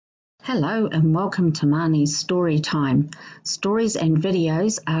Hello and welcome to Marnie's Story Time. Stories and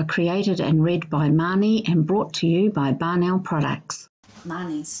videos are created and read by Marnie and brought to you by Barnell Products.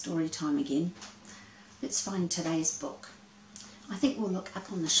 Marnie's Story Time again. Let's find today's book. I think we'll look up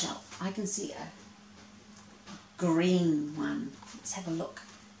on the shelf. I can see a green one. Let's have a look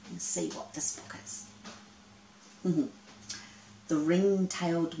and see what this book is. The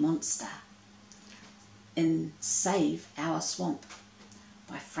Ring-Tailed Monster in Save Our Swamp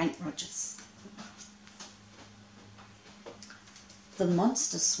by Frank Rogers. The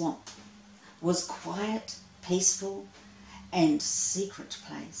monster swamp was quiet, peaceful and secret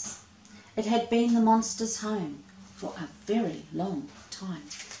place. It had been the monster's home for a very long time.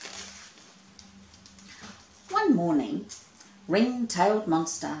 One morning, Ring-Tailed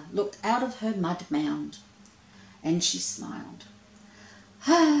Monster looked out of her mud mound and she smiled.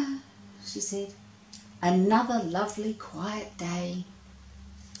 "Ah," she said, "another lovely quiet day."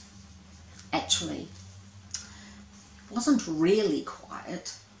 Actually, it wasn't really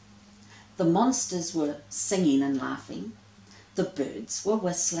quiet. The monsters were singing and laughing, the birds were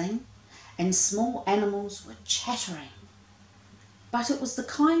whistling, and small animals were chattering. But it was the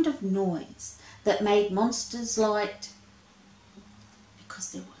kind of noise that made monsters liked,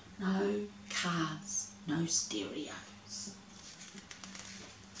 because there were no cars, no stereos.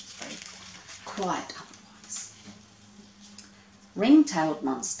 Very quiet otherwise. Ring-Tailed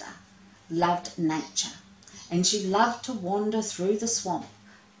Monster loved nature, and she loved to wander through the swamp,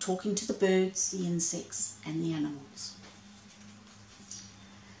 talking to the birds, the insects, and the animals.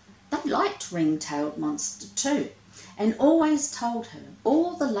 They liked Ring-Tailed Monster too, and always told her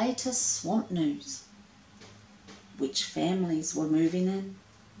all the latest swamp news. Which families were moving in,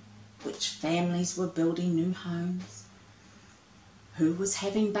 which families were building new homes, who was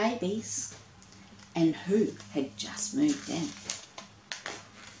having babies, and who had just moved in.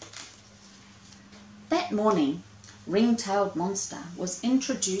 That morning, Ring-Tailed Monster was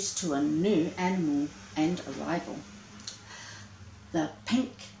introduced to a new animal and arrival, the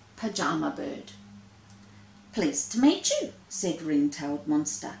pink pajama bird. "Pleased to meet you," said Ring-Tailed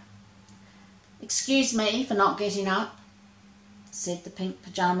Monster. "Excuse me for not getting up," said the pink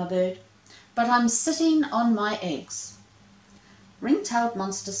pajama bird, "but I'm sitting on my eggs." Ring-Tailed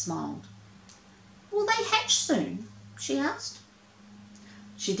Monster smiled. "Will they hatch soon?" she asked.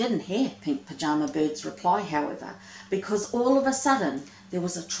 She didn't hear Pink Pajama Bird's reply, however, because all of a sudden there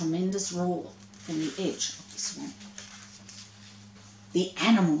was a tremendous roar from the edge of the swamp. The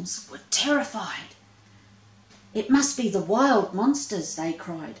animals were terrified. "It must be the wild monsters," they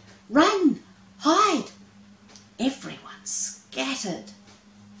cried. "Run! Hide!" Everyone scattered.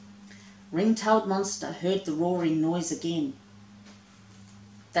 Ring-Tailed Monster heard the roaring noise again.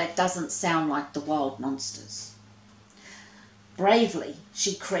 "That doesn't sound like the wild monsters." Bravely,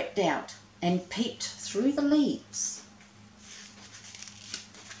 she crept out and peeped through the leaves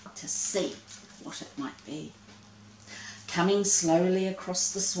to see what it might be. Coming slowly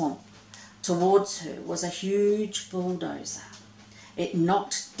across the swamp, towards her was a huge bulldozer. It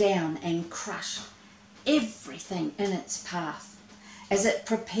knocked down and crushed everything in its path as it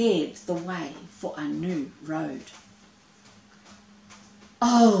prepared the way for a new road.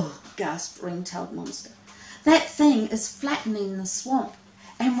 "Oh," gasped Ring-Tailed Monster, "that thing is flattening the swamp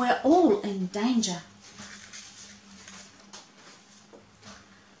and we're all in danger."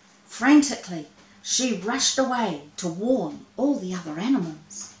 Frantically, she rushed away to warn all the other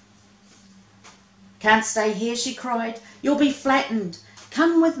animals. "Can't stay here," she cried. "You'll be flattened.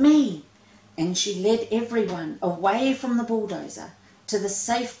 Come with me." And she led everyone away from the bulldozer to the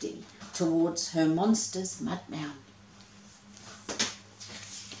safety towards her monster's mud mound.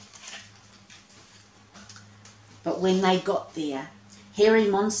 But when they got there, Hairy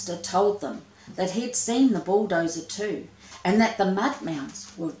Monster told them that he'd seen the bulldozer too, and that the mud mounds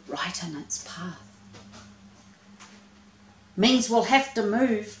were right in its path. "Means we'll have to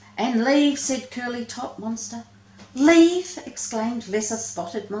move and leave," said Curly Top Monster. "Leave?" exclaimed Lesser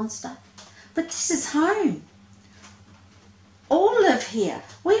Spotted Monster. "But this is home. All live here.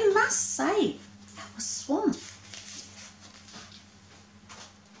 We must save our swamp."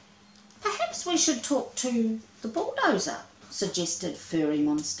 "Perhaps we should talk to the bulldozer," suggested Furry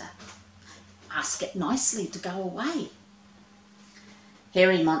Monster. "Ask it nicely to go away."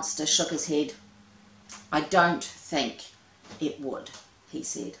 Hairy Monster shook his head. "I don't think it would," he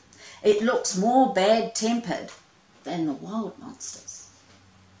said. "It looks more bad-tempered than the wild monsters."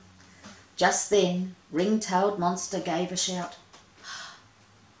 Just then, Ring-Tailed Monster gave a shout.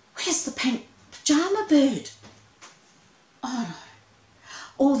 "Where's the pink pajama bird?" "Oh no!"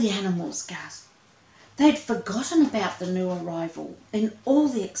 All the animals gasped. They'd forgotten about the new arrival in all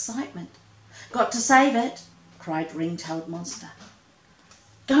the excitement. "Got to save it," cried Ring-tailed Monster.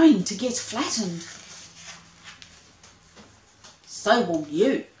 "Going to get flattened." "So will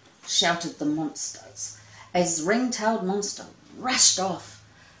you," shouted the monsters as Ring-tailed Monster rushed off.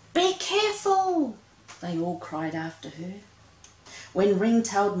 "Be careful," they all cried after her. When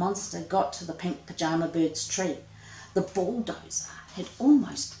Ring-tailed Monster got to the pink pajama bird's tree, the bulldozer had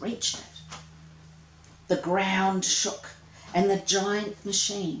almost reached it. The ground shook and the giant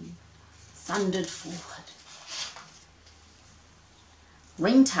machine thundered forward.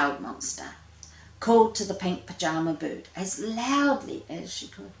 Ring-tailed Monster called to the pink pajama bird as loudly as she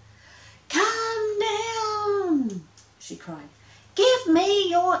could. "Come down," she cried. "Give me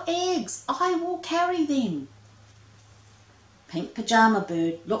your eggs. I will carry them." Pink pajama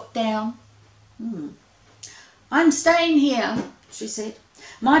bird looked down. "I'm staying here," she said.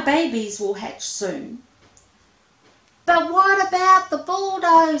 "My babies will hatch soon." "But what about the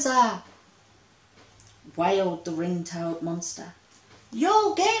bulldozer?" wailed the ring-tailed monster.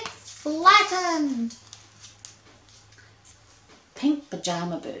 "You'll get flattened." Pink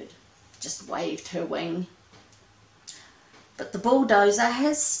pajama bird just waved her wing. "But the bulldozer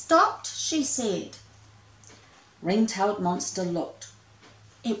has stopped," she said. Ring-tailed Monster looked.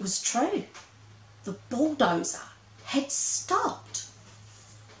 It was true. The bulldozer had stopped.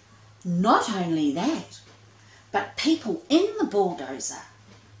 Not only that, but people in the bulldozer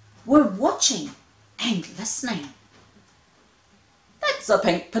were watching and listening. "That's a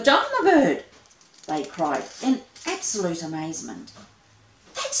pink pajama bird," they cried in absolute amazement.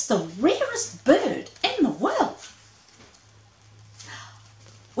 "That's the rarest bird in the world."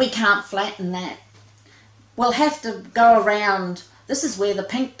 "We can't flatten that. We'll have to go around. This is where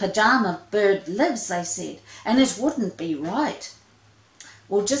the pink pajama bird lives," they said, "and it wouldn't be right.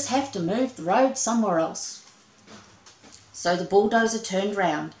 We'll just have to move the road somewhere else." So the bulldozer turned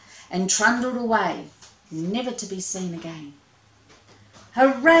round and trundled away, never to be seen again.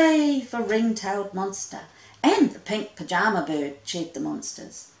 "Hooray for Ring-tailed Monster and the pink pajama bird," cheered the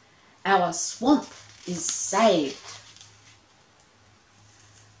monsters. "Our swamp is saved."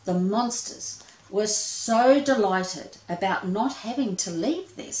 The monsters were so delighted about not having to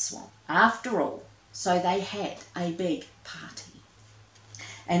leave their swamp after all, so they had a big party.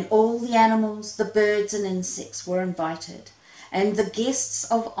 And all the animals, the birds and insects were invited, and the guests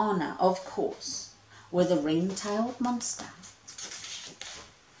of honour, of course, were the ring-tailed monster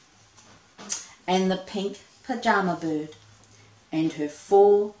and the pink pajama bird and her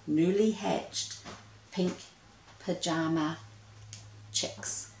 4 newly hatched pink pajama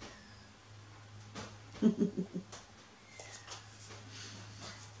chicks.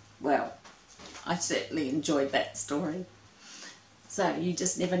 Well, I certainly enjoyed that story. So you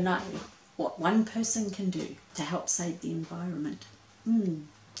just never know what one person can do to help save the environment.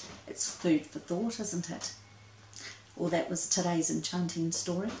 It's food for thought, isn't it? Well, that was today's enchanting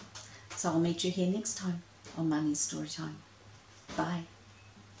story. So I'll meet you here next time on Marnie's Story Time. Bye.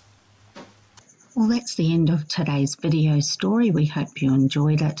 Well, that's the end of today's video story. We hope you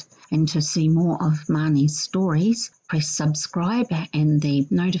enjoyed it. And to see more of Marnie's stories, press subscribe and the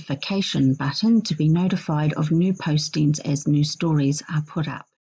notification button to be notified of new postings as new stories are put up.